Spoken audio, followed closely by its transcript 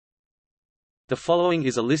The following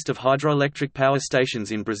is a list of hydroelectric power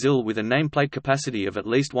stations in Brazil with a nameplate capacity of at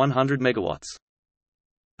least 100 MW.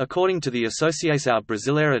 According to the Associação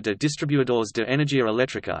Brasileira de Distribuidores de Energia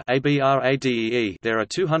Elétrica (ABRADEE), there are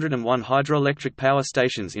 201 hydroelectric power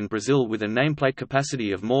stations in Brazil with a nameplate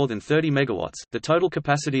capacity of more than 30 MW. The total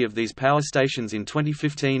capacity of these power stations in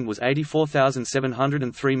 2015 was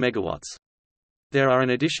 84,703 MW. There are an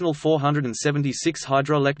additional 476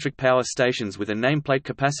 hydroelectric power stations with a nameplate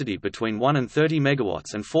capacity between 1 and 30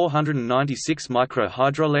 MW and 496 micro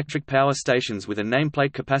hydroelectric power stations with a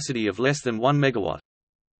nameplate capacity of less than 1 MW.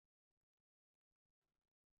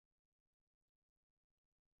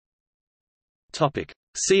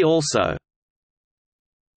 See also: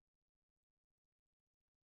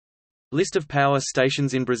 List of power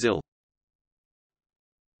stations in Brazil.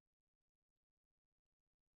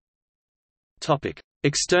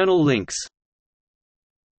 External links.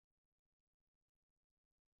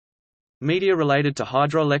 Media related to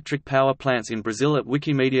hydroelectric power plants in Brazil at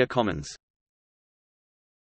Wikimedia Commons.